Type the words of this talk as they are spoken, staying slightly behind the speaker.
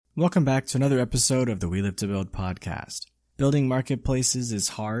Welcome back to another episode of the We Live to Build podcast. Building marketplaces is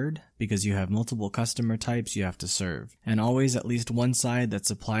hard because you have multiple customer types you have to serve, and always at least one side that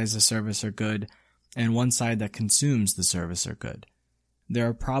supplies the service or good, and one side that consumes the service or good. There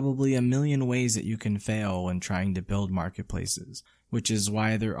are probably a million ways that you can fail when trying to build marketplaces, which is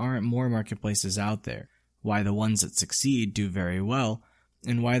why there aren't more marketplaces out there, why the ones that succeed do very well,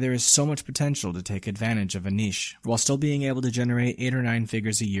 and why there is so much potential to take advantage of a niche while still being able to generate 8 or 9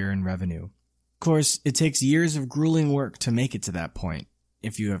 figures a year in revenue. Of course, it takes years of grueling work to make it to that point,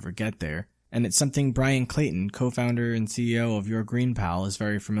 if you ever get there, and it's something Brian Clayton, co-founder and CEO of Your Green Pal, is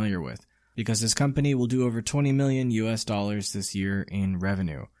very familiar with, because his company will do over $20 million this year in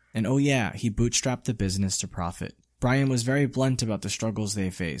revenue. And oh yeah, he bootstrapped the business to profit. Brian was very blunt about the struggles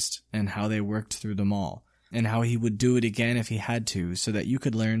they faced, and how they worked through them all, and how he would do it again if he had to, so that you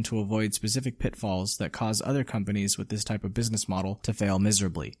could learn to avoid specific pitfalls that cause other companies with this type of business model to fail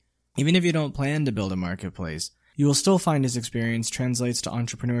miserably. Even if you don't plan to build a marketplace, you will still find his experience translates to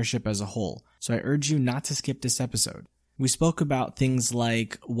entrepreneurship as a whole, so I urge you not to skip this episode. We spoke about things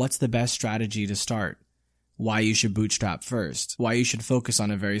like what's the best strategy to start, why you should bootstrap first, why you should focus on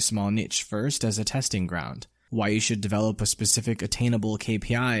a very small niche first as a testing ground, why you should develop a specific attainable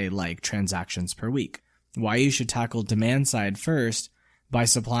KPI like transactions per week, why you should tackle demand side first by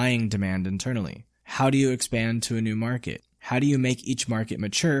supplying demand internally. How do you expand to a new market? How do you make each market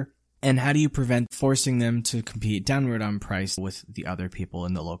mature? And how do you prevent forcing them to compete downward on price with the other people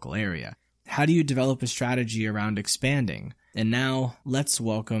in the local area? How do you develop a strategy around expanding? And now, let's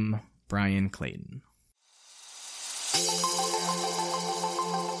welcome Brian Clayton.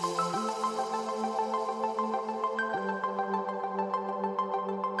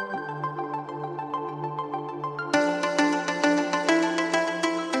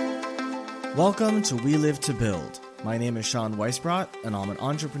 Welcome to We Live to Build. My name is Sean Weisbrot, and I'm an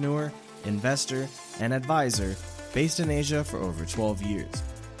entrepreneur, investor, and advisor based in Asia for over 12 years.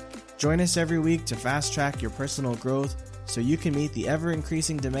 Join us every week to fast-track your personal growth so you can meet the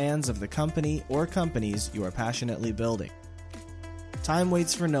ever-increasing demands of the company or companies you are passionately building. Time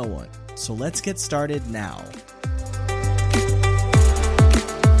waits for no one, so let's get started now.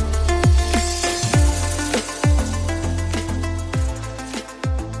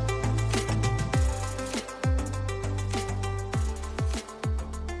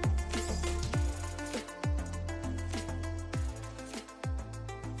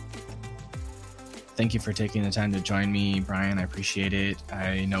 Thank you for taking the time to join me, Brian. I appreciate it.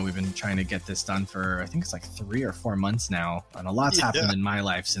 I know we've been trying to get this done for, I think it's like 3 or 4 months now, and a lot's happened in my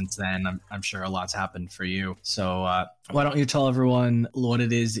life since then. I'm sure a lot's happened for you. So why don't you tell everyone what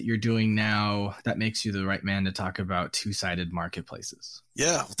it is that you're doing now that makes you the right man to talk about two-sided marketplaces?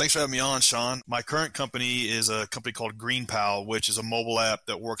 Yeah, well, thanks for having me on, Sean. My current company is a company called Green Pal, which is a mobile app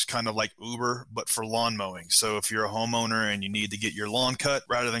that works kind of like Uber, but for lawn mowing. So if you're a homeowner and you need to get your lawn cut,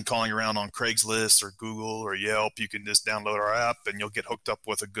 rather than calling around on Craigslist or Google or Yelp, you can just download our app and you'll get hooked up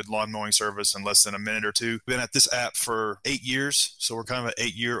with a good lawn mowing service in less than a minute or two. We've been at this app for 8 years, so we're kind of an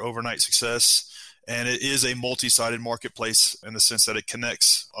 8-year overnight success. And it is a multi-sided marketplace in the sense that it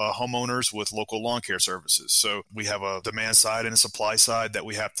connects homeowners with local lawn care services. So we have a demand side and a supply side that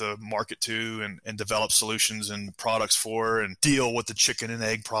we have to market to and develop solutions and products for and deal with the chicken and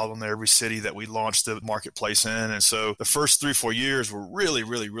egg problem in every city that we launched the marketplace in. And so the first 3-4 years were really,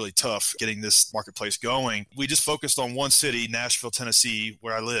 really, really tough getting this marketplace going. We just focused on one city, Nashville, Tennessee,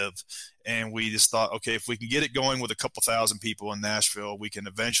 where I live. And we just thought, okay, if we can get it going with a couple thousand people in Nashville, we can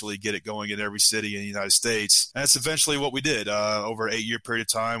eventually get it going in every city in the United States. And that's eventually what we did. Over an 8-year period of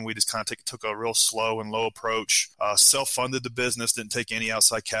time, we just kind of took a real slow and low approach, self-funded the business, didn't take any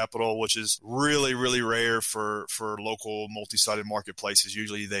outside capital, which is really, really rare for local multi-sided marketplaces.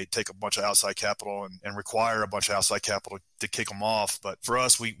 Usually they take a bunch of outside capital and require a bunch of outside capital to kick them off. But for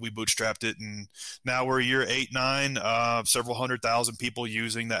us, we bootstrapped it, and now we're year 8, 9, several 100,000 people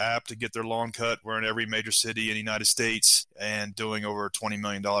using the app to get their lawn cut. We're in every major city in the United States and doing over $20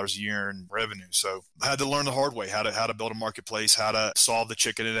 million a year in revenue. So I had to learn the hard way how to build a marketplace, how to solve the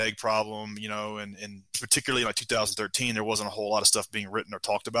chicken and egg problem, and particularly in like 2013, there wasn't a whole lot of stuff being written or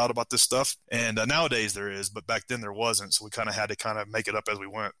talked about this stuff. And nowadays there is, but back then there wasn't. So we kind of had to make it up as we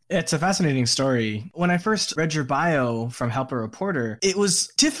went. It's a fascinating story. When I first read your bio from Help a Reporter, it was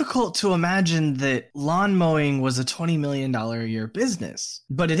difficult to imagine that lawn mowing was a $20 million a year business,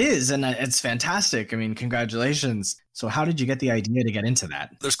 but it is. And it's fantastic. I mean, congratulations. So how did you get the idea to get into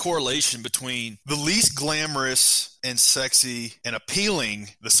that? There's correlation between the least glamorous and sexy and appealing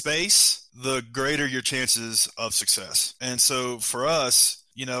the space, the greater your chances of success. And so for us,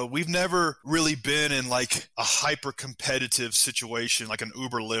 We've never really been in like a hyper competitive situation, like an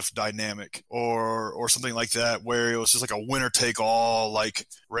Uber Lyft dynamic or something like that, where it was just like a winner take all, like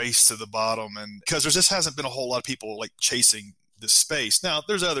race to the bottom. And because there just hasn't been a whole lot of people like chasing this space. Now,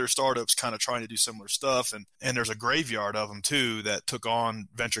 there's other startups kind of trying to do similar stuff, and there's a graveyard of them too that took on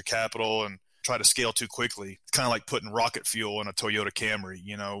venture capital and try to scale too quickly. It's kind of like putting rocket fuel in a Toyota Camry.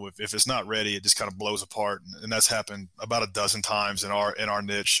 If it's not ready, it just kind of blows apart. And that's happened about a dozen times in our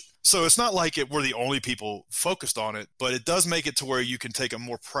niche. So it's not like we're the only people focused on it, but it does make it to where you can take a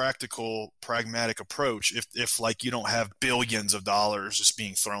more practical, pragmatic approach if like you don't have billions of dollars just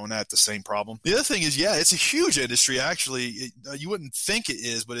being thrown at the same problem. The other thing is, it's a huge industry. Actually, you wouldn't think it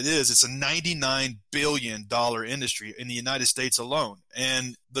is, but it is. It's a $99 billion industry in the United States alone.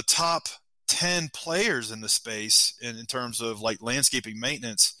 And the top 10 players in the space in terms of like landscaping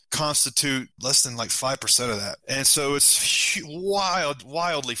maintenance constitute less than like 5% of that. And so it's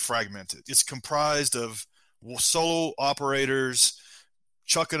wildly fragmented. It's comprised of solo operators,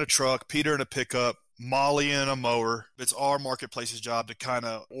 Chuck in a truck, Peter in a pickup, Molly in a mower. It's our marketplace's job to kind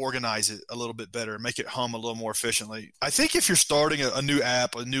of organize it a little bit better and make it hum a little more efficiently. I think if you're starting a new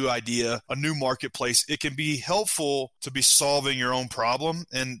app, a new idea, a new marketplace, it can be helpful to be solving your own problem.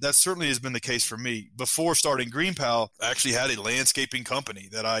 And that certainly has been the case for me. Before starting GreenPal, I actually had a landscaping company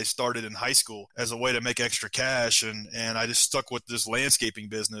that I started in high school as a way to make extra cash. And I just stuck with this landscaping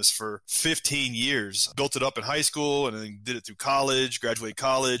business for 15 years. Built it up in high school and then did it through college, graduated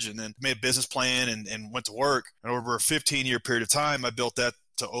college, and then made a business plan and went to work. And over a 15-year period of time, I built that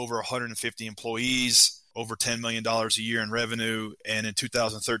to over 150 employees, over $10 million a year in revenue. And in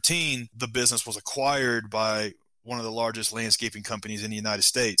 2013, the business was acquired by one of the largest landscaping companies in the United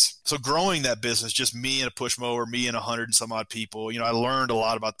States. So growing that business, just me and a push mower, me and 100 and some odd people, I learned a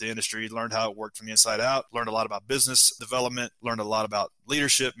lot about the industry, learned how it worked from the inside out, learned a lot about business development, learned a lot about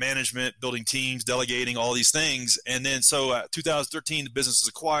leadership, management, building teams, delegating, all these things. And then 2013, the business was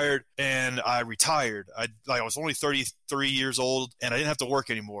acquired and I retired. I was only 33 years old and I didn't have to work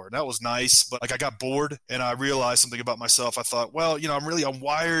anymore. That was nice, but I got bored and I realized something about myself. I thought, well, I'm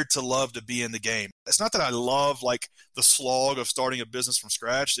wired to love to be in the game. It's not that I love like the slog of starting a business from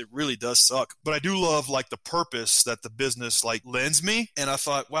scratch. It really does suck, but I do love like the purpose that the business like lends me. And I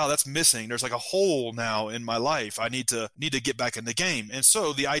thought, wow, that's missing. There's like a hole now in my life. I need to get back in the game. And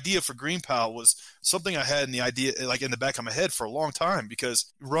so the idea for GreenPal was something I had in the back of my head for a long time,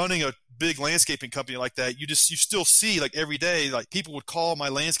 because running a big landscaping company like that, you still see like every day, like people would call my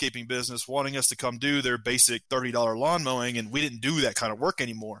landscaping business wanting us to come do their basic $30 lawn mowing. And we didn't do that kind of work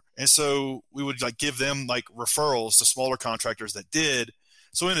anymore. And so we would like give them like referrals to smaller contractors that did.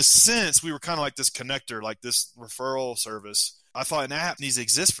 So in a sense, we were kind of like this connector, like this referral service. I thought an app needs to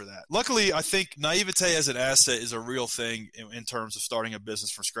exist for that. Luckily, I think naivete as an asset is a real thing in terms of starting a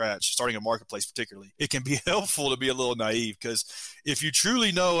business from scratch, starting a marketplace particularly. It can be helpful to be a little naive, because if you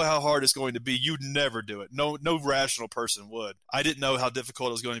truly know how hard it's going to be, you'd never do it. No rational person would. I didn't know how difficult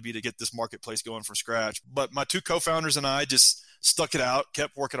it was going to be to get this marketplace going from scratch, but my two co-founders and I just stuck it out,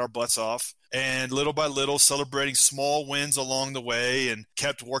 kept working our butts off, and little by little celebrating small wins along the way, and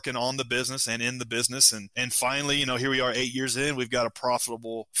kept working on the business and in the business. And finally, here we are 8 years in, we've got a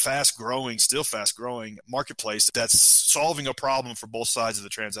profitable, still fast growing marketplace that's solving a problem for both sides of the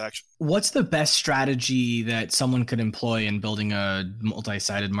transaction. What's the best strategy that someone could employ in building a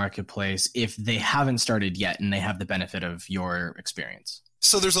multi-sided marketplace if they haven't started yet and they have the benefit of your experience?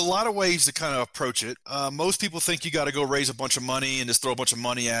 So there's a lot of ways to kind of approach it. Most people think you got to go raise a bunch of money and just throw a bunch of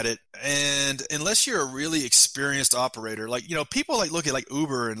money at it. And unless you're a really experienced operator, like, people like look at like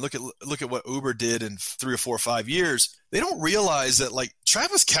Uber and look at what Uber did in 3 or 4 or 5 years. They don't realize that like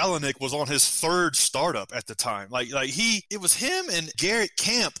Travis Kalanick was on his third startup at the time. It was him and Garrett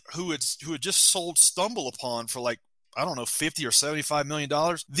Camp who had just sold StumbleUpon for like, I don't know, $50 or $75 million.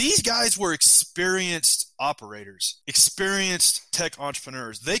 These guys were experienced operators, experienced tech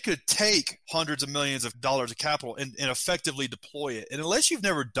entrepreneurs. They could take hundreds of millions of dollars of capital and effectively deploy it. And unless you've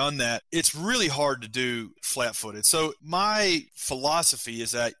never done that, it's really hard to do flat-footed. So my philosophy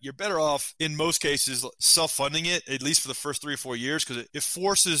is that you're better off, in most cases, self-funding it, at least for the first 3 or 4 years, because it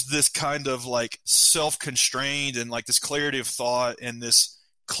forces this kind of like self-constrained and like this clarity of thought and this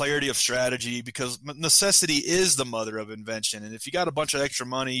clarity of strategy, because necessity is the mother of invention. And if you got a bunch of extra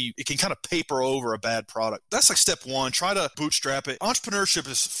money, it can kind of paper over a bad product. That's like step one. Try to bootstrap it. Entrepreneurship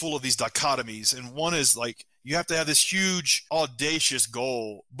is full of these dichotomies. And one is like, you have to have this huge, audacious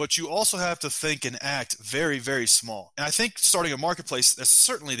goal, but you also have to think and act very, very small. And I think starting a marketplace, that's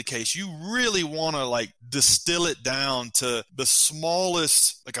certainly the case. You really want to like distill it down to the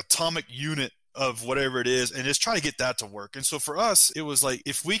smallest like atomic unit of whatever it is and just try to get that to work. And so for us, it was like,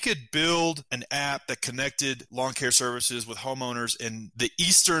 if we could build an app that connected lawn care services with homeowners in the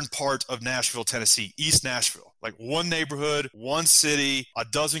eastern part of Nashville, Tennessee, East Nashville, like one neighborhood, one city, a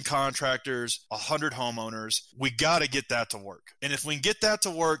dozen contractors, 100 homeowners, we got to get that to work. And if we can get that to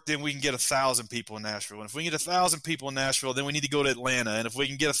work, then we can get 1,000 people in Nashville. And if we can get 1,000 people in Nashville, then we need to go to Atlanta. And if we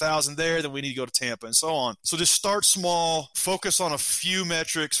can get 1,000 there, then we need to go to Tampa, and so on. So just start small, focus on a few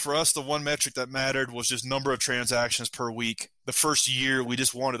metrics. For us, the one metric that mattered was just number of transactions per week. The first year, we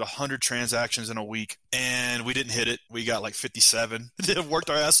just wanted 100 transactions in a week, and we didn't hit it. We got like 57. Worked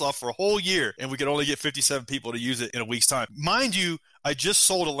our ass off for a whole year, and we could only get 57 people to use it in a week's time. Mind you, I just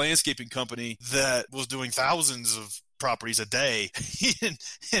sold a landscaping company that was doing thousands of properties a day,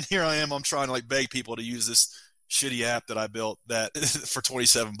 and here I am. I'm trying to like beg people to use this shitty app that I built that for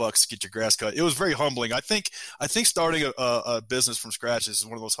 $27 to get your grass cut. It was very humbling. I think starting a business from scratch is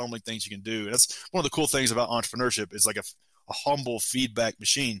one of those humbling things you can do. That's one of the cool things about entrepreneurship. Is like a humble feedback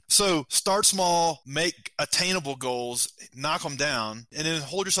machine. So start small, make attainable goals, knock them down, and then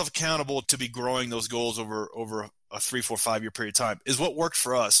hold yourself accountable to be growing those goals over a 3, 4, 5 year period of time is what worked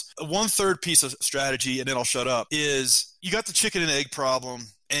for us. One third piece of strategy, and then I'll shut up, is you got the chicken and egg problem.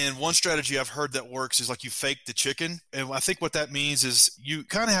 And one strategy I've heard that works is like you fake the chicken. And I think what that means is you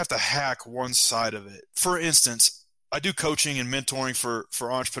kind of have to hack one side of it. For instance, I do coaching and mentoring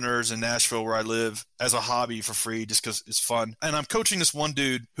for entrepreneurs in Nashville where I live as a hobby for free just because it's fun. And I'm coaching this one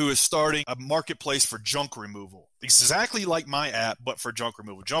dude who is starting a marketplace for junk removal. Exactly like my app, but for junk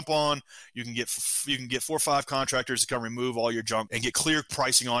removal. Jump on, you can get 4 or 5 contractors to come remove all your junk and get clear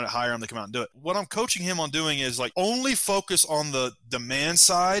pricing on it, hire them to come out and do it. What I'm coaching him on doing is like only focus on the demand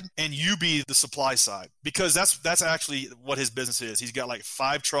side and you be the supply side, because that's actually what his business is. He's got like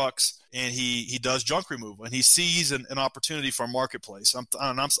 5 trucks and he does junk removal, and he sees an opportunity for a marketplace.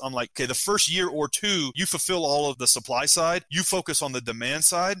 I'm like, okay, the first year or two, you fulfill all of the supply side, you focus on the demand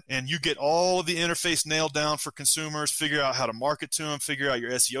side, and you get all of the interface nailed down for consumers, figure out how to market to them, figure out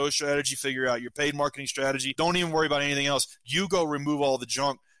your SEO strategy, figure out your paid marketing strategy. Don't even worry about anything else. You go remove all the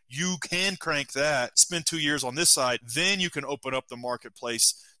junk. You can crank that, spend 2 years on this side, then you can open up the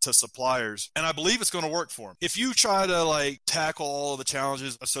marketplace to suppliers. And I believe it's going to work for them. If you try to like tackle all of the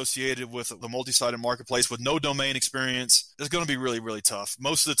challenges associated with the multi-sided marketplace with no domain experience, it's going to be really, really tough.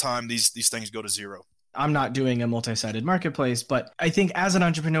 Most of the time, these things go to zero. I'm not doing a multi-sided marketplace, but I think as an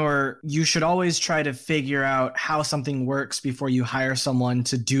entrepreneur, you should always try to figure out how something works before you hire someone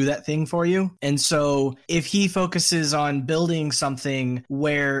to do that thing for you. And so if he focuses on building something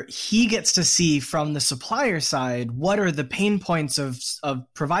where he gets to see from the supplier side, what are the pain points of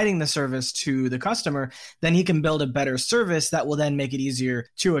providing the service to the customer, then he can build a better service that will then make it easier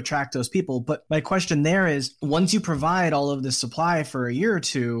to attract those people. But my question there is, once you provide all of the supply for a year or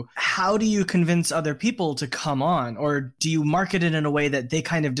two, how do you convince other people to come on? Or do you market it in a way that they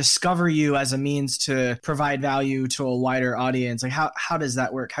kind of discover you as a means to provide value to a wider audience? Like how does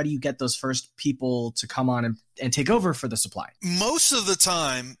that work? How do you get those first people to come on and take over for the supply? Most of the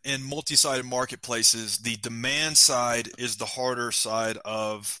time in multi-sided marketplaces, the demand side is the harder side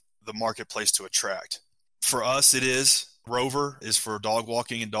of the marketplace to attract. For us, it is. Rover is for dog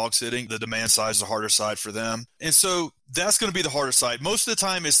walking and dog sitting. The demand side is the harder side for them. And so that's going to be the harder side. Most of the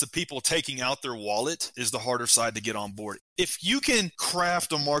time, it's the people taking out their wallet is the harder side to get on board. If you can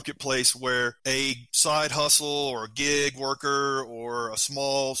craft a marketplace where a side hustle or a gig worker or a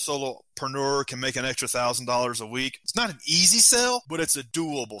small solopreneur can make an extra $1,000 a week, it's not an easy sell, but it's a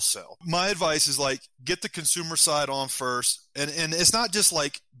doable sell. My advice is like, get the consumer side on first. And it's not just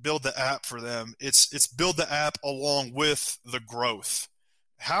like build the app for them. It's build the app along with the growth.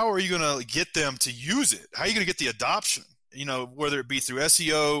 How are you going to get them to use it? How are you going to get the adoption? You know, whether it be through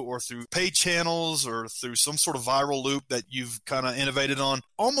SEO or through paid channels or through some sort of viral loop that you've kind of innovated on,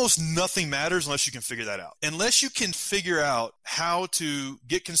 almost nothing matters unless you can figure that out. Unless you can figure out how to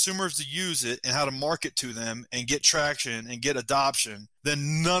get consumers to use it and how to market to them and get traction and get adoption,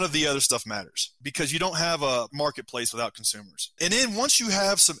 then none of the other stuff matters, because you don't have a marketplace without consumers. And then once you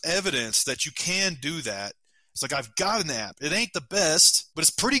have some evidence that you can do that, it's like, I've got an app. It ain't the best, but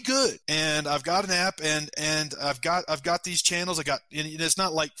it's pretty good. And I've got an app and I've got these channels. and it's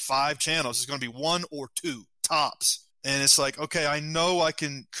not like 5 channels. It's going to be 1 or 2 tops. And it's like, okay, I know I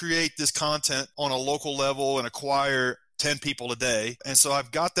can create this content on a local level and acquire 10 people a day. And so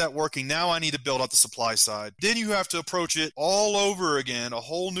I've got that working. Now I need to build out the supply side. Then you have to approach it all over again, a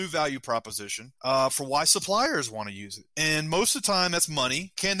whole new value proposition for why suppliers want to use it. And most of the time that's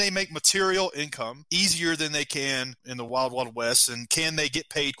money. Can they make material income easier than they can in the wild, wild west? And can they get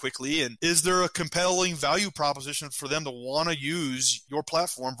paid quickly? And is there a compelling value proposition for them to want to use your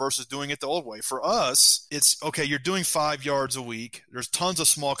platform versus doing it the old way? For us, it's okay, you're doing 5 yards a week. There's tons of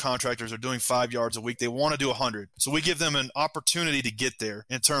small contractors that are doing 5 yards a week. They want to do 100. So we give them an opportunity to get there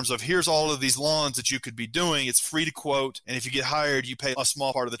in terms of here's all of these lawns that you could be doing. It's free to quote. And if you get hired, you pay a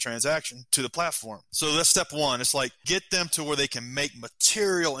small part of the transaction to the platform. So that's step one. It's like get them to where they can make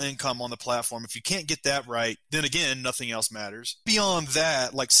material income on the platform. If you can't get that right, then again, nothing else matters. Beyond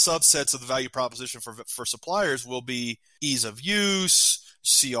that, like subsets of the value proposition for suppliers will be ease of use,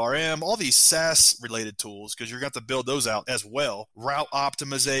 CRM, all these SaaS related tools, because you're going to have to build those out as well. Route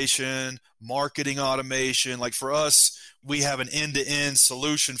optimization, marketing automation. Like for us, we have an end-to-end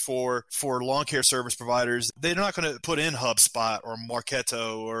solution for lawn care service providers. They're not going to put in HubSpot or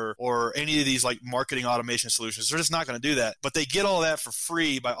Marketo or any of these like marketing automation solutions. They're just not going to do that. But they get all that for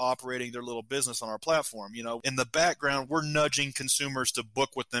free by operating their little business on our platform. You know, in the background, we're nudging consumers to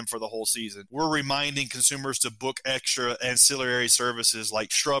book with them for the whole season. We're reminding consumers to book extra ancillary services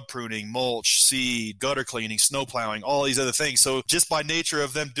like shrub pruning, mulch, seed, gutter cleaning, snow plowing, all these other things. So just by nature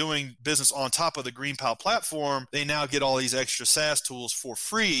of them doing business on top of the GreenPal platform, they now get all these extra SaaS tools for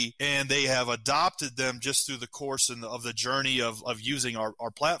free, and they have adopted them just through the course of the journey of using our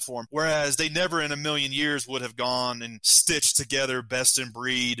platform, whereas they never in a million years would have gone and stitched together best in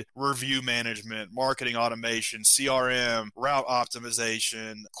breed review management, marketing automation, CRM, route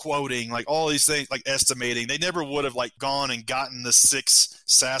optimization, quoting, like all these things, like estimating. They never would have like gone and gotten the 6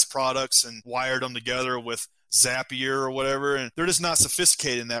 SaaS products and wired them together with Zapier or whatever, and they're just not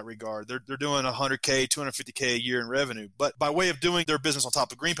sophisticated in that regard. They're doing $100K, $250K a year in revenue, but by way of doing their business on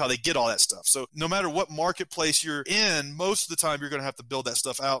top of GreenPal, they get all that stuff. So no matter what marketplace you're in, most of the time you're going to have to build that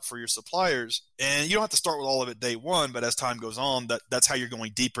stuff out for your suppliers, and you don't have to start with all of it day one, but as time goes on, that's how you're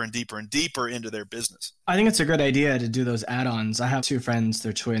going deeper and deeper and deeper into their business. I think it's a good idea to do those add-ons. I have 2 friends,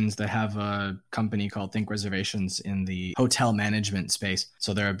 they're twins, that have a company called Think Reservations in the hotel management space.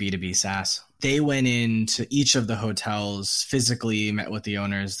 So they're a B2B SaaS. They went into each of the hotels, physically met with the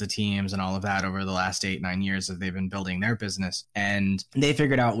owners, the teams, and all of that over the last 8-9 years that they've been building their business. And they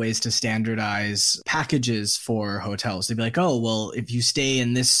figured out ways to standardize packages for hotels. They'd be like, oh, well, if you stay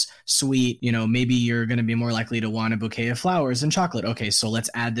in this suite, you know, maybe you're going to be more likely to want a bouquet of flowers and chocolate. Okay, so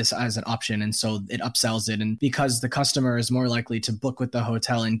let's add this as an option. And so it upsells it. And because the customer is more likely to book with the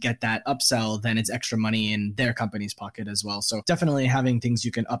hotel and get that upsell, then it's extra money in their company's pocket as well. So definitely having things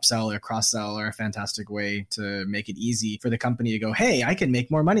you can upsell or cross-sell are a fantastic way to make it easy for the company to go, hey, I can make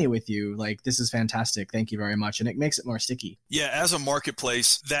more money with you. Like, this is fantastic. Thank you very much. And it makes it more sticky. Yeah, as a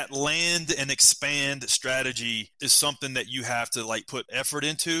marketplace, that land and expand strategy is something that you have to like put effort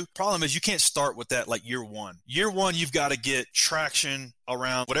into. Problem is you can't start with that like year one. Year one, you've got to get traction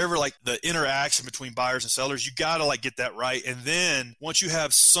around whatever, like the interaction between buyers and sellers. You got to like get that right. And then once you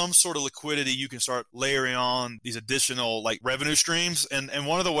have some sort of liquidity, you can start layering on these additional like revenue streams. And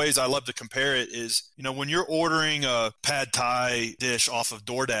one of the ways I love to compare it is, you know, when you're ordering a pad thai dish off of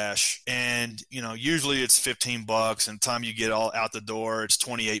DoorDash and, you know, usually it's $15 and time you get all out the door, it's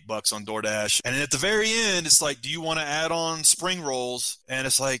 $28 on DoorDash. And then at the very end, it's like, do you want to add on spring rolls? And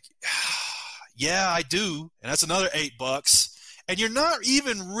it's like, yeah, I do. And that's another $8. And you're not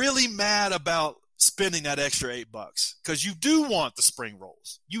even really mad about spending that extra $8 because you do want the spring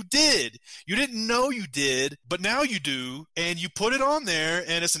rolls. You did. You didn't know you did, but now you do. And you put it on there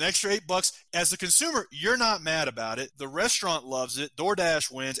and it's an extra $8. As the consumer, you're not mad about it. The restaurant loves it.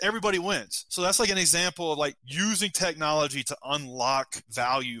 DoorDash wins. Everybody wins. So that's like an example of like using technology to unlock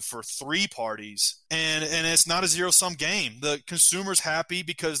value for 3 parties. And it's not a zero-sum game. The consumer's happy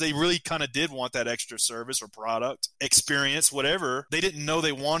because they really kind of did want that extra service or product, experience, whatever. They didn't know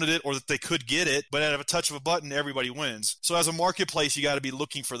they wanted it or that they could get it, but at a touch of a button, everybody wins. So as a marketplace, you got to be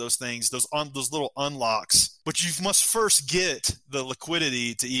looking for those things, those little unlocks. But you must first get the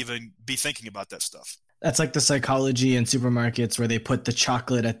liquidity to even be thinking about that stuff. That's like the psychology in supermarkets where they put the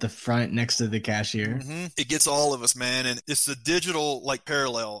chocolate at the front next to the cashier. Mm-hmm. It gets all of us, man. And it's the digital like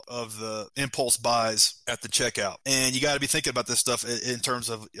parallel of the impulse buys at the checkout. And you got to be thinking about this stuff in terms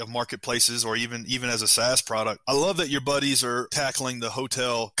of marketplaces or even as a SaaS product. I love that your buddies are tackling the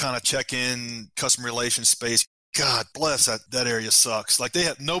hotel kind of check-in customer relations space. God bless that area sucks. Like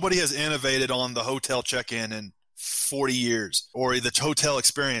nobody has innovated on the hotel check-in and 40 years or the hotel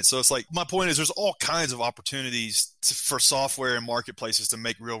experience. So it's like, my point is there's all kinds of opportunities for software and marketplaces to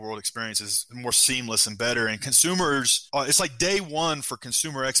make real world experiences more seamless and better. And consumers, it's like day one for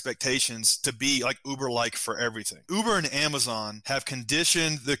consumer expectations to be like Uber-like for everything. Uber and Amazon have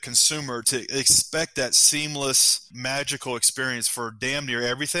conditioned the consumer to expect that seamless, magical experience for damn near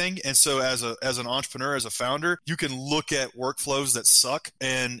everything. And so as an entrepreneur, as a founder, you can look at workflows that suck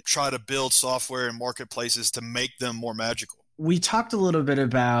and try to build software and marketplaces to make them more magical. We talked a little bit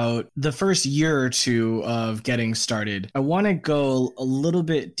about the first year or two of getting started. I want to go a little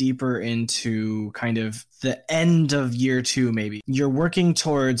bit deeper into kind of the end of year two, maybe. You're working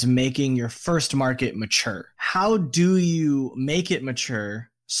towards making your first market mature. How do you make it mature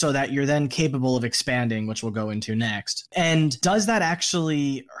so that you're then capable of expanding, which we'll go into next? And does that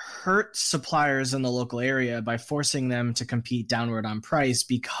actually hurt suppliers in the local area by forcing them to compete downward on price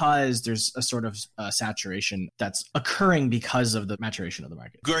because there's a sort of saturation that's occurring because of the maturation of the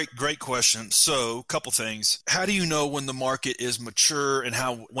market? Great question. So a couple things. How do you know when the market is mature and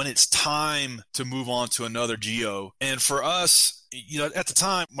when it's time to move on to another geo? And for us, at the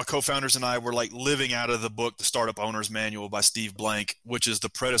time, my co-founders and I were like living out of the book, The Startup Owner's Manual by Steve Blank, which is the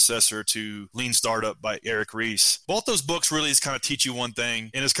predecessor to Lean Startup by Eric Ries. Both those books really just kind of teach you one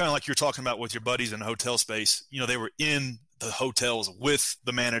thing. And it's kind of like you're talking about with your buddies in the hotel space. They were in the hotels with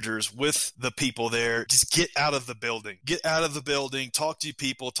the managers, with the people there. Just get out of the building. Get out of the building, talk to your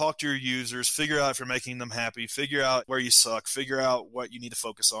people, talk to your users, figure out if you're making them happy, figure out where you suck, figure out what you need to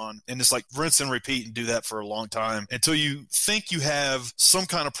focus on. And it's like rinse and repeat and do that for a long time until you think you have some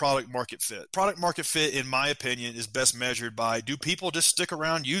kind of product market fit. Product market fit, in my opinion, is best measured by, do people just stick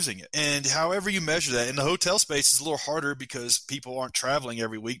around using it? And however you measure that, in the hotel space, it's a little harder because people aren't traveling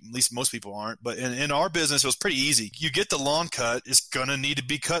every week. At least most people aren't. But in our business, it was pretty easy. You get the lawn cut, is going to need to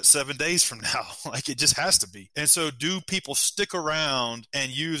be cut 7 days from now. Like, it just has to be. And so do people stick around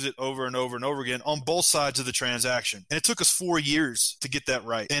and use it over and over and over again on both sides of the transaction? And it took us 4 years to get that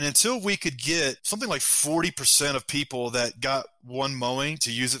right. And until we could get something like 40% of people that got one mowing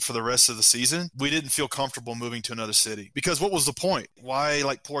to use it for the rest of the season, we didn't feel comfortable moving to another city. Because what was the point? Why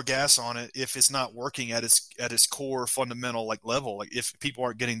pour gas on it if it's not working at its core fundamental level? If people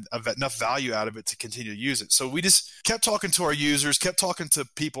aren't getting enough value out of it to continue to use it. So we just kept talking to our users, kept talking to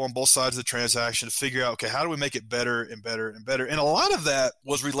people on both sides of the transaction to figure out, okay, how do we make it better and better and better? And a lot of that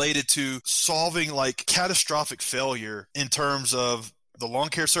was related to solving catastrophic failure in terms of the lawn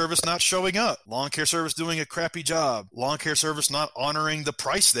care service not showing up, lawn care service doing a crappy job, lawn care service not honoring the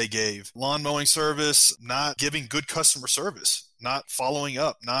price they gave, lawn mowing service not giving good customer service, not following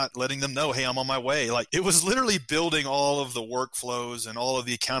up, not letting them know, hey, I'm on my way. It was literally building all of the workflows and all of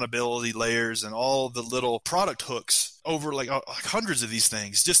the accountability layers and all of the little product hooks over hundreds of these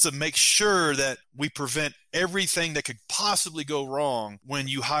things just to make sure that we prevent everything that could possibly go wrong when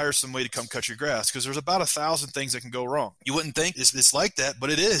you hire somebody to come cut your grass, because there's about 1,000 things that can go wrong. You wouldn't think it's like that, but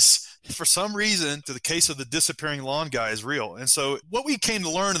it is. For some reason, the case of the disappearing lawn guy is real. And so what we came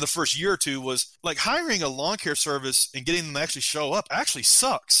to learn in the first year or two was hiring a lawn care service and getting them to actually show up actually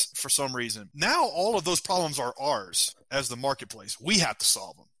sucks for some reason. Now all of those problems are ours as the marketplace. We have to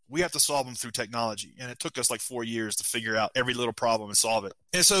solve them. We have to solve them through technology. And it took us 4 years to figure out every little problem and solve it.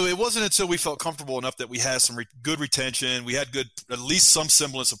 And so it wasn't until we felt comfortable enough that we had some good retention, we had at least some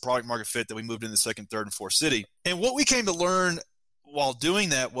semblance of product market fit, that we moved into the second, third, and fourth city. And what we came to learn while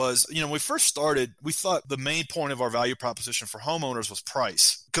doing that was, when we first started, we thought the main point of our value proposition for homeowners was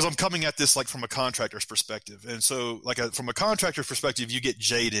price. Because I'm coming at this from a contractor's perspective. And so from a contractor's perspective, you get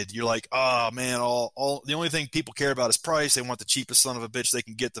jaded. You're like, oh man, all the only thing people care about is price. They want the cheapest son of a bitch they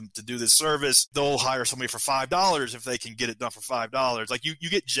can get them to do this service. They'll hire somebody for $5 if they can get it done for $5. You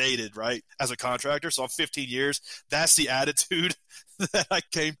get jaded, right? As a contractor. So I'm 15 years. That's the attitude that I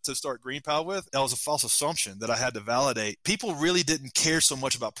came to start GreenPal with. That was a false assumption that I had to validate. People really didn't care so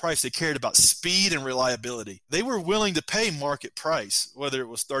much about price. They cared about speed and reliability. They were willing to pay market price, whether it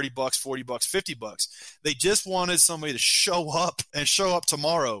was $30, $40, $50. They just wanted somebody to show up and show up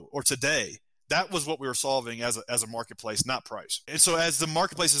tomorrow or today. That was what we were solving as a marketplace, not price. And so as the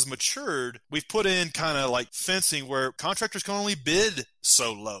marketplace has matured, we've put in kind of fencing where contractors can only bid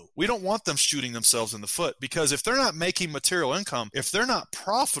so low. We don't want them shooting themselves in the foot, because if they're not making material income, if they're not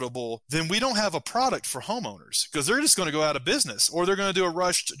profitable, then we don't have a product for homeowners, because they're just going to go out of business or they're going to do a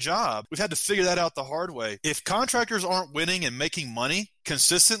rushed job. We've had to figure that out the hard way. If contractors aren't winning and making money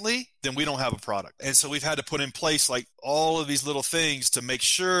consistently, then we don't have a product. And so we've had to put in place all of these little things to make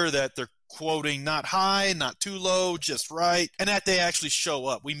sure that they're quoting not high, not too low, just right, and that they actually show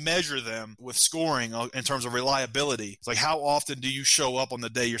up. We measure them with scoring in terms of reliability. It's like, how often do you show up on the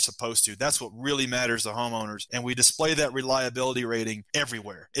day you're supposed to? That's what really matters to homeowners. And we display that reliability rating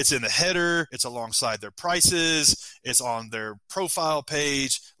everywhere. It's in the header. It's alongside their prices. It's on their profile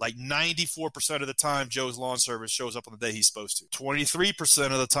page. Like 94% of the time, Joe's Lawn Service shows up on the day he's supposed to. 23%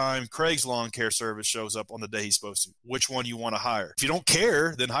 of the time, Craig's Lawn Care Service shows up on the day he's supposed to. Which one you want to hire? If you don't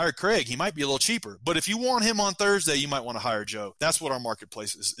care, then hire Craig. He might be a little cheaper. But if you want him on Thursday, you might want to hire Joe. That's what our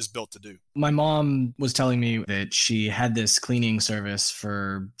marketplace is built to do. My mom was telling me that she had this cleaning service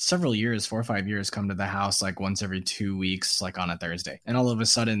for several years, 4 or 5 years, come to the house like once every 2 weeks, like on a Thursday. And all of a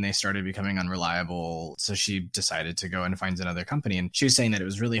sudden they started becoming unreliable. So she decided to go and find another company. And she was saying that it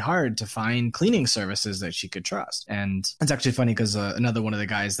was really hard to find cleaning services that she could trust. And it's actually funny because another one of the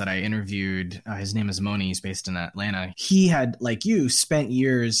guys that I interviewed, his name is Moni, he's based in Atlanta. He had, like you, spent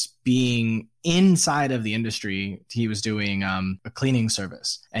years being inside of the industry. He was doing a cleaning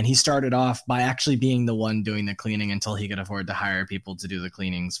service, and he started off by actually being the one doing the cleaning until he could afford to hire people to do the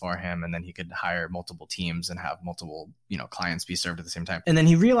cleanings for him, and then he could hire multiple teams and have multiple clients be served at the same time. And then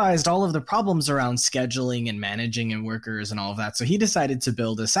he realized all of the problems around scheduling and managing and workers and all of that, so he decided to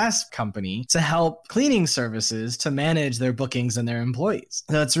build a SaaS company to help cleaning services to manage their bookings and their employees.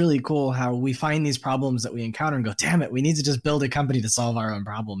 So it's really cool how we find these problems that we encounter and go, damn it, we need to just build a company to solve our own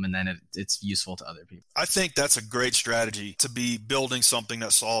problem, and then it's useful to other people. I think that's a great strategy, to be building something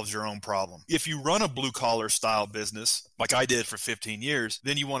that solves your own problem. If you run a blue collar style business, like I did for 15 years,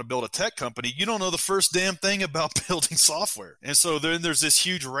 then you want to build a tech company. You don't know the first damn thing about building software. And so then there's this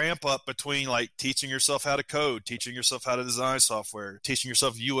huge ramp up between like teaching yourself how to code, teaching yourself how to design software, teaching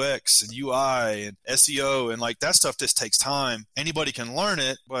yourself UX and UI and SEO. And like that stuff just takes time. Anybody can learn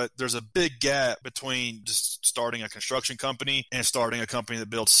it, but there's a big gap between just starting a construction company and starting a company that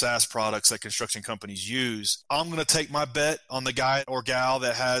builds SaaS products that construction companies use. I'm going to take my bet on the guy or gal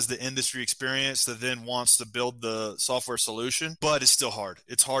that has the industry experience that then wants to build the software solution, but it's still hard.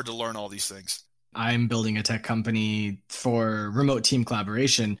 It's hard to learn all these things. I'm building a tech company for remote team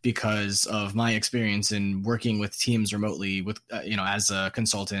collaboration because of my experience in working with teams remotely with, as a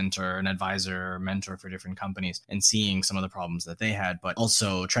consultant or an advisor or mentor for different companies and seeing some of the problems that they had, but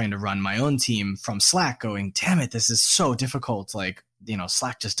also trying to run my own team from Slack going, damn it, this is so difficult. Like,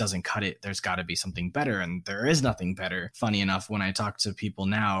 Slack just doesn't cut it. There's got to be something better. And there is nothing better. Funny enough, when I talk to people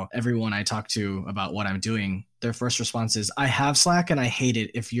now, everyone I talk to about what I'm doing, their first response is, I have Slack and I hate it.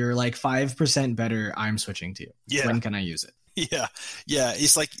 If you're like 5% better, I'm switching to you. Yeah. When can I use it? Yeah.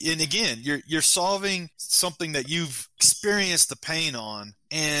 It's like, and again, you're solving something that you've experienced the pain on.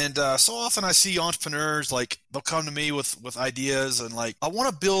 And so often I see entrepreneurs, like they'll come to me with ideas and like, I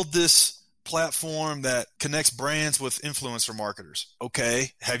want to build this platform that connects brands with influencer marketers.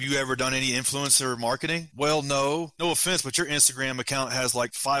 Okay. Have you ever done any influencer marketing? Well, no offense, but your Instagram account has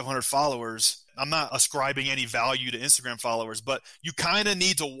like 500 followers. I'm not ascribing any value to Instagram followers, but you kind of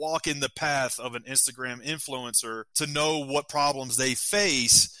need to walk in the path of an Instagram influencer to know what problems they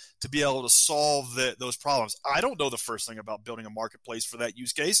face to be able to solve those problems. I don't know the first thing about building a marketplace for that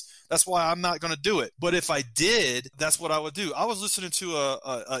use case. That's why I'm not going to do it. But if I did, that's what I would do. I was listening to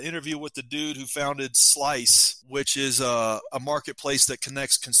a interview with the dude who founded Slice, which is a marketplace that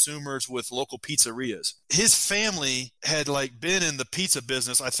connects consumers with local pizzerias. His family had like been in the pizza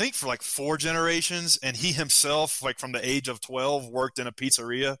business, I think, for like 4 generations. And he himself, like from the age of 12, worked in a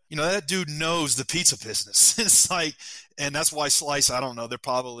pizzeria. That dude knows the pizza business. It's like, and that's why Slice, I don't know,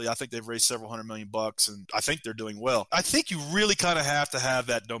 I think they've raised several $100 million and I think they're doing well. I think you really kind of have to have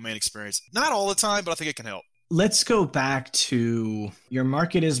that domain experience. Not all the time, but I think it can help. Let's go back to your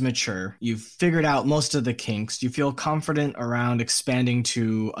market is mature. You've figured out most of the kinks. You feel confident around expanding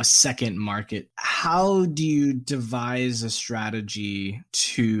to a second market. How do you devise a strategy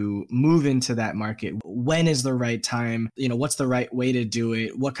to move into that market? When is the right time? What's the right way to do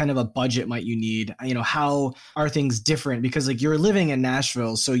it? What kind of a budget might you need? How are things different? Because like you're living in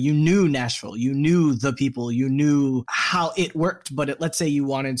Nashville, so you knew Nashville, you knew the people, you knew how it worked. But let's say you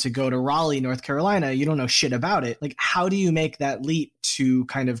wanted to go to Raleigh, North Carolina, you don't know shit about it. Like, how do you make that leap to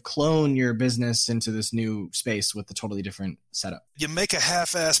kind of clone your business into this new space with a totally different setup? You make a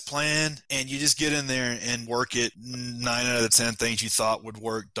half-assed plan and you just get in there and work it. 9 out of 10 things you thought would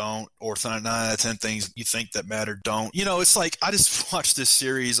work don't, or 9 out of 10 things you think that matter don't. It's like I just watched this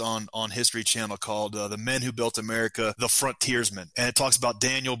series on History Channel called The Men Who Built America, The Frontiersmen. And it talks about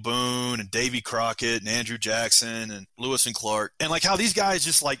Daniel Boone and Davy Crockett and Andrew Jackson and Lewis and Clark. And like how these guys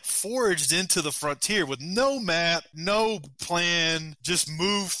just like forged into the frontier with no no map, no plan, just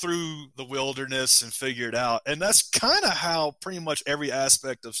move through the wilderness and figure it out. And that's kind of how pretty much every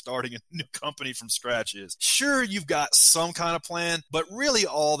aspect of starting a new company from scratch is. Sure, you've got some kind of plan, but really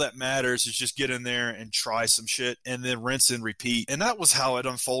all that matters is just get in there and try some shit and then rinse and repeat. And that was how it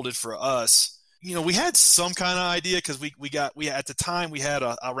unfolded for us. You know, we had some kind of idea because we at the time we had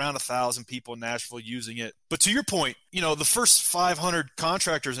around 1,000 people in Nashville using it. But to your point, you know, the first 500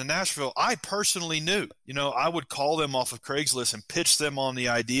 contractors in Nashville, I personally knew. You know, I would call them off of Craigslist and pitch them on the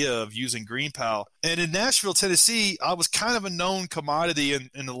idea of using GreenPal. And in Nashville, Tennessee, I was kind of a known commodity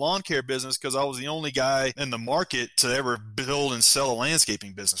in the lawn care business because I was the only guy in the market to ever build and sell a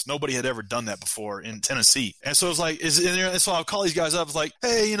landscaping business. Nobody had ever done that before in Tennessee. And so it was like, and so I'll call these guys up. It's like,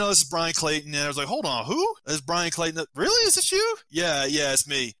 hey, you know, this is Brian Clayton. And I was like, hold on, who? This is Brian Clayton. Really? Is this you? Yeah, it's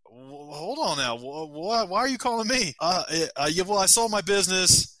me. Hold on now. Why are you calling me? Well, I sold my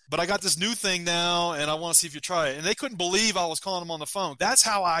business, but I got this new thing now, and I want to see if you try it. And they couldn't believe I was calling them on the phone. That's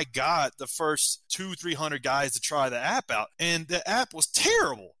how I got the first 200-300 guys to try the app out. And the app was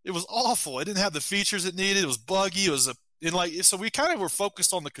terrible. It was awful. It didn't have the features it needed. It was buggy. So we kind of were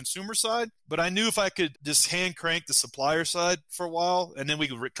focused on the consumer side, but I knew if I could just hand crank the supplier side for a while, and then we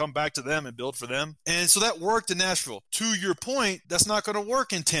could come back to them and build for them. And so that worked in Nashville. To your point, that's not going to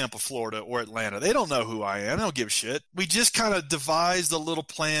work in Tampa, Florida, or Atlanta. They don't know who I am. They don't give a shit. We just kind of devised a little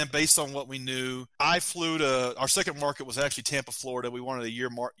plan based on what we knew. I flew to, our second market was actually Tampa, Florida. We wanted a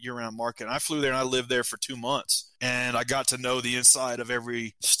year-round market. And I flew there and I lived there for 2 months. And I got to know the inside of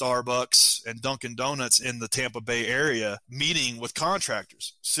every Starbucks and Dunkin' Donuts in the Tampa Bay area, meeting with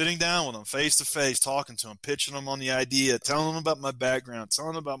contractors, sitting down with them face to face, talking to them, pitching them on the idea, telling them about my background,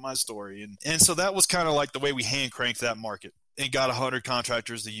 telling them about my story. And so that was kind of like the way we hand cranked that market. And got 100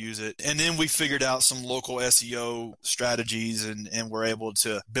 contractors to use it. And then we figured out some local SEO strategies and were able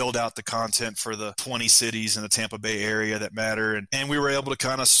to build out the content for the 20 cities in the Tampa Bay area that matter. And we were able to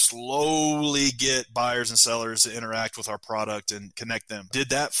kind of slowly get buyers and sellers to interact with our product and connect them. Did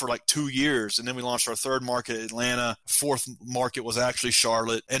that for like 2 years. And then we launched our third market, Atlanta. Fourth market was actually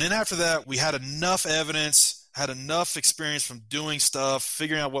Charlotte. And then after that, we had enough evidence, had enough experience from doing stuff,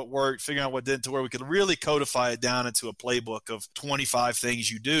 figuring out what worked, figuring out what didn't, to where we could really codify it down into a playbook of 25 things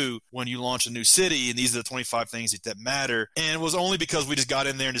you do when you launch a new city. And these are the 25 things that matter. And it was only because we just got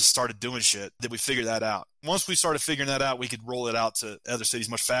in there and just started doing shit that we figured that out. Once we started figuring that out, we could roll it out to other cities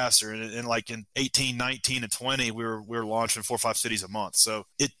much faster. And like in 18, 19, and 20, we were launching 4 or 5 cities a month. So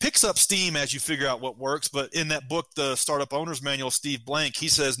it picks up steam as you figure out what works. But in that book, The Startup Owner's Manual, Steve Blank, he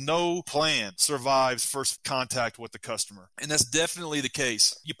says no plan survives first contact with the customer. And that's definitely the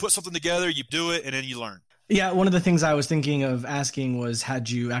case. You put something together, you do it, and then you learn. Yeah, one of the things I was thinking of asking was, had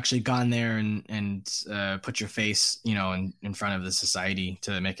you actually gone there and put your face, you know, in front of the society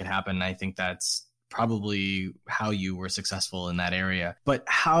to make it happen? I think that's probably how you were successful in that area. But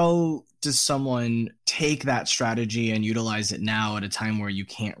how does someone take that strategy and utilize it now at a time where you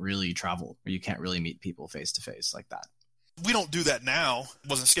can't really travel, or you can't really meet people face to face like that? We don't do that now. It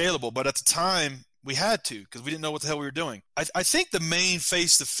wasn't scalable, but at the time we had to, because we didn't know what the hell we were doing. I think the main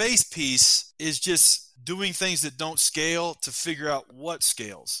face-to-face piece is just doing things that don't scale to figure out what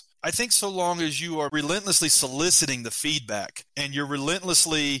scales. I think so long as you are relentlessly soliciting the feedback and you're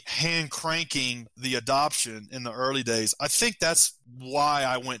relentlessly hand cranking the adoption in the early days, I think that's why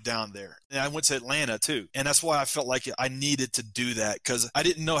I went down there. And I went to Atlanta too. And that's why I felt like I needed to do that, because I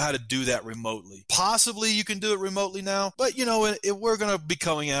didn't know how to do that remotely. Possibly you can do it remotely now, but you know, if we're going to be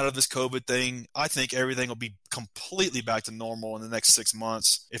coming out of this COVID thing, I think everything will be completely back to normal in the next 6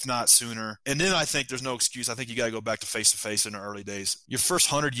 months, if not sooner. And then I think there's no excuse. I think you got to go back to face in the early days. Your first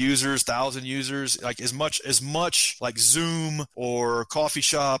 100 users, 1,000 users, like as much like Zoom or coffee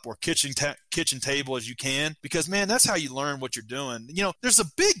shop or kitchen table as you can, because man, that's how you learn what you're doing. You know, there's a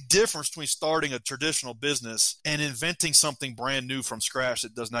big difference between starting a traditional business and inventing something brand new from scratch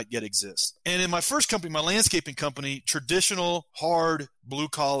that does not yet exist. And in my first company, my landscaping company, traditional, hard, blue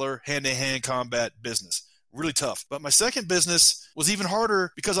collar, hand-to-hand combat business. Really tough. But my second business was even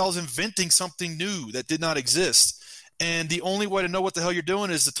harder because I was inventing something new that did not exist. And the only way to know what the hell you're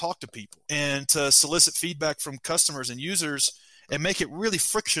doing is to talk to people and to solicit feedback from customers and users and make it really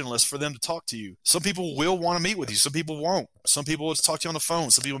frictionless for them to talk to you. Some people will want to meet with you. Some people won't. Some people will talk to you on the phone.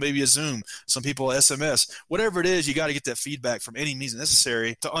 Some people maybe a Zoom. Some people SMS. Whatever it is, you got to get that feedback from any means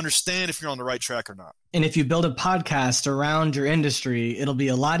necessary to understand if you're on the right track or not. And if you build a podcast around your industry, it'll be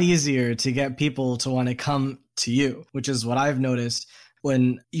a lot easier to get people to want to come to you, which is what I've noticed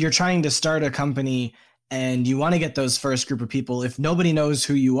when you're trying to start a company and you want to get those first group of people. If nobody knows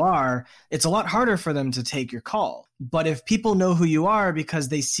who you are, it's a lot harder for them to take your call. But if people know who you are because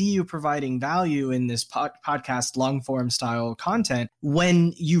they see you providing value in this podcast long form style content,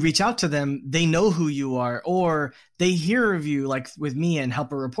 when you reach out to them, they know who you are, or they hear of you, like with me and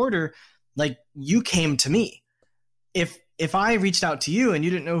Help a Reporter, like you came to me. If I reached out to you and you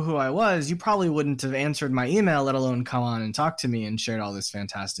didn't know who I was, you probably wouldn't have answered my email, let alone come on and talk to me and shared all this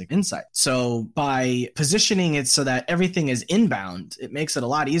fantastic insight. So by positioning it so that everything is inbound, it makes it a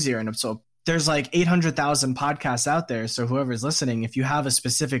lot easier. And so there's like 800,000 podcasts out there. So whoever's listening, if you have a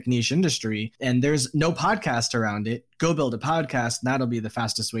specific niche industry and there's no podcast around it, go build a podcast. And that'll be the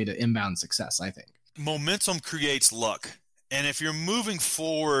fastest way to inbound success, I think. Momentum creates luck. And if you're moving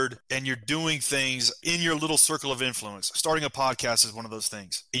forward and you're doing things in your little circle of influence, starting a podcast is one of those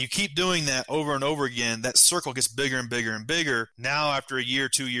things. And you keep doing that over and over again, that circle gets bigger and bigger and bigger. Now, after a year,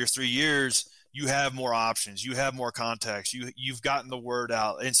 2 years, 3 years, you have more options, you have more contacts, you've gotten the word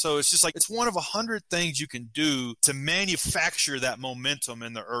out. And so it's just like, it's one of 100 things you can do to manufacture that momentum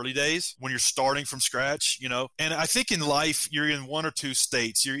in the early days when you're starting from scratch, you know? And I think in life, you're in one or two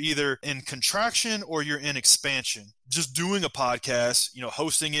states. You're either in contraction or you're in expansion. Just doing a podcast, you know,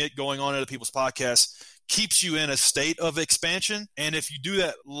 hosting it, going on other people's podcasts keeps you in a state of expansion. And if you do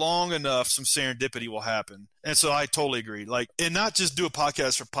that long enough, some serendipity will happen. And so I totally agree. Like, and not just do a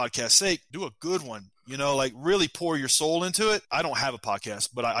podcast for podcast's sake, do a good one, you know, like really pour your soul into it. I don't have a podcast,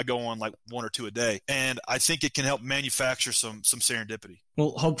 but I go on like 1 or 2 a day. And I think it can help manufacture some serendipity.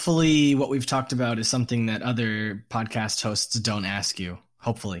 Well, hopefully what we've talked about is something that other podcast hosts don't ask you,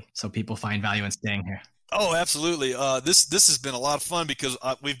 hopefully. So people find value in staying here. Oh, absolutely. This has been a lot of fun because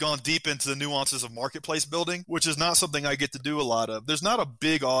we've gone deep into the nuances of marketplace building, which is not something I get to do a lot of. There's not a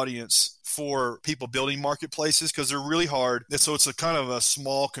big audience for people building marketplaces because they're really hard. And so it's a kind of a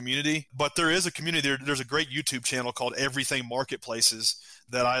small community, but there is a community. There's a great YouTube channel called Everything Marketplaces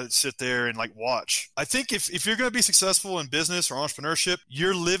that I sit there and like watch. I think if you're going to be successful in business or entrepreneurship,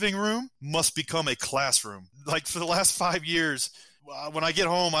 your living room must become a classroom. Like for the last 5 years, when I get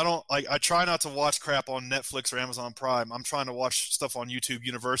home, I try not to watch crap on Netflix or Amazon Prime. I'm trying to watch stuff on YouTube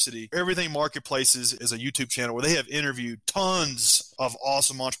University. Everything Marketplaces is a YouTube channel where they have interviewed tons of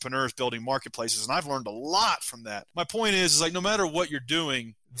awesome entrepreneurs building marketplaces, and I've learned a lot from that. My point is like no matter what you're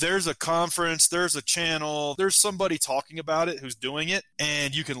doing, there's a conference, there's a channel, there's somebody talking about it who's doing it,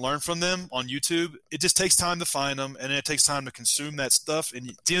 and you can learn from them on YouTube. It just takes time to find them, and it takes time to consume that stuff. And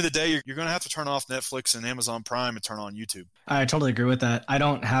at the end of the day, you're going to have to turn off Netflix and Amazon Prime and turn on YouTube. I totally agree with that. I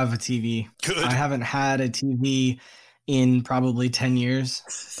don't have a TV. Good. I haven't had a TV in probably 10 years.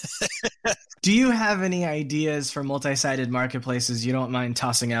 Do you have any ideas for multi-sided marketplaces you don't mind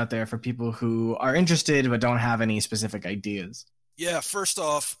tossing out there for people who are interested but don't have any specific ideas? Yeah, first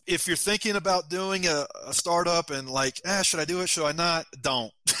off, if you're thinking about doing a startup and like, should I do it? Should I not?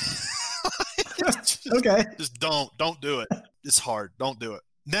 Don't. Okay. Just don't do it. It's hard. Don't do it.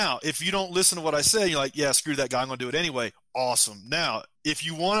 Now, if you don't listen to what I say, you're like, yeah, screw that guy. I'm going to do it anyway. Awesome. Now, if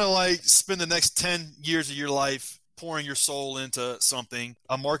you want to like spend the next 10 years of your life pouring your soul into something,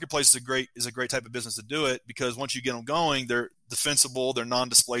 a marketplace is a great type of business to do it because once you get them going, they're defensible, they're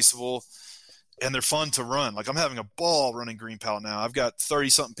non-displaceable, and they're fun to run. Like I'm having a ball running GreenPal now. I've got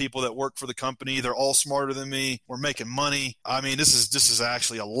 30-something people that work for the company. They're all smarter than me. We're making money. I mean, this is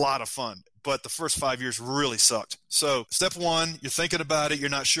actually a lot of fun. But the first 5 years really sucked. So step one, you're thinking about it.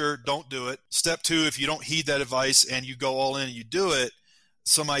 You're not sure. Don't do it. Step two, if you don't heed that advice and you go all in and you do it,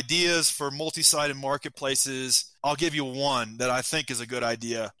 some ideas for multi-sided marketplaces. I'll give you one that I think is a good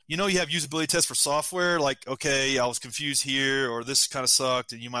idea. You know, you have usability tests for software, like, okay, I was confused here, or this kind of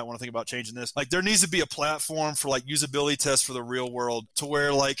sucked, and you might want to think about changing this. Like, there needs to be a platform for like usability tests for the real world to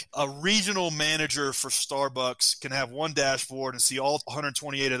where like a regional manager for Starbucks can have one dashboard and see all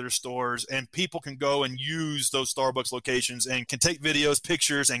 128 of their stores, and people can go and use those Starbucks locations and can take videos,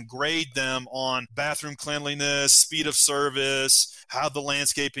 pictures, and grade them on bathroom cleanliness, speed of service, how'd the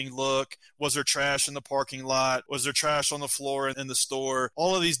landscaping look, was there trash in the parking lot, was there trash on the floor in the store,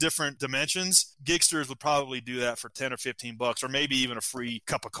 all of these different dimensions. Gigsters would probably do that for 10 or 15 bucks, or maybe even a free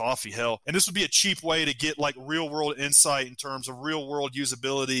cup of coffee, hell. And this would be a cheap way to get like real world insight in terms of real world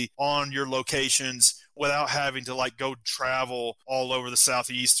usability on your locations without having to like go travel all over the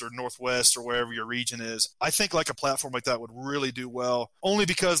Southeast or Northwest or wherever your region is. I think like a platform like that would really do well, only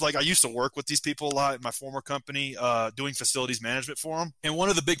because like I used to work with these people a lot in my former company, doing facilities management for them. And one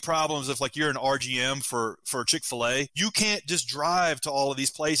of the big problems if like you're an RGM for Chick-fil-A, you can't just drive to all of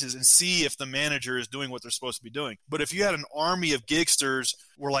these places and see if the manager is doing what they're supposed to be doing. But if you had an army of Gigsters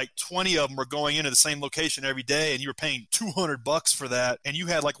where like 20 of them were going into the same location every day and you were paying $200 for that, and you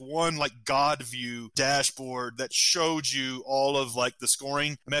had like one like God view dashboard that showed you all of like the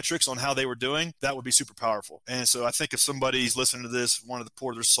scoring metrics on how they were doing, that would be super powerful. And so I think if somebody's listening to this, wanted to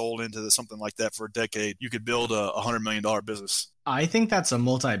pour their soul into something like that for a decade, you could build a $100 million business. I think that's a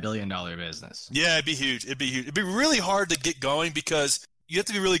multi-billion-dollar business. Yeah, it'd be huge. It'd be huge. It'd be really hard to get going because you have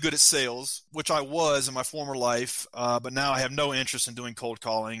to be really good at sales, which I was in my former life, but now I have no interest in doing cold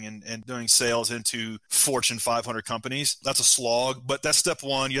calling and doing sales into Fortune 500 companies. That's a slog, but that's step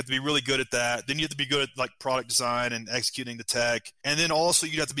one. You have to be really good at that. Then you have to be good at like product design and executing the tech. And then also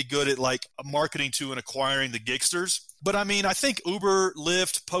you have to be good at like marketing to and acquiring the gigsters. But I mean, I think Uber,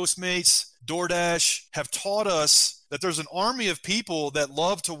 Lyft, Postmates, DoorDash have taught us that there's an army of people that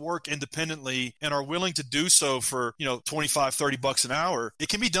love to work independently and are willing to do so for, $25, $30 an hour. It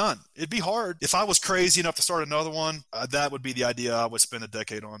can be done. It'd be hard. If I was crazy enough to start another one, that would be the idea I would spend a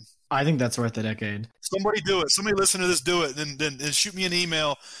decade on. I think that's worth a decade. Somebody do it. Somebody listen to this, do it. Then shoot me an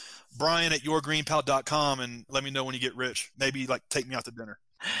email, Brian@yourgreenpal.com, and let me know when you get rich. Maybe like take me out to dinner.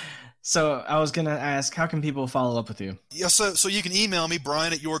 So I was going to ask, how can people follow up with you? Yeah, so you can email me,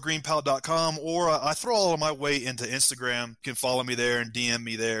 Brian@yourgreenpal.com, or I throw all of my weight into Instagram. You can follow me there and DM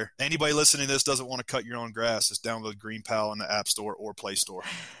me there. Anybody listening to this doesn't want to cut your own grass, just download GreenPal in the App Store or Play Store.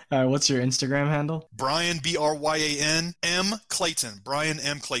 What's your Instagram handle? Brian, Bryan M. Clayton. Brian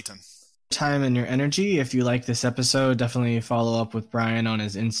M. Clayton. Time and your energy. If you like this episode, definitely follow up with Brian on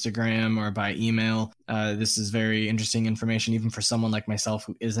his Instagram or by email. This is very interesting information, even for someone like myself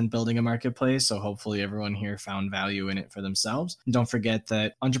who isn't building a marketplace. So hopefully everyone here found value in it for themselves. And don't forget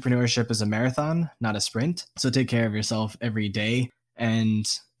that entrepreneurship is a marathon, not a sprint. So take care of yourself every day. And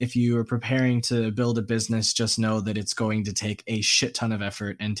if you are preparing to build a business, just know that it's going to take a shit ton of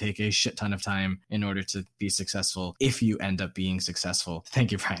effort and take a shit ton of time in order to be successful, if you end up being successful.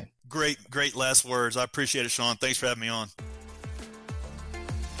 Thank you, Brian. Great last words. I appreciate it, Sean. Thanks for having me on.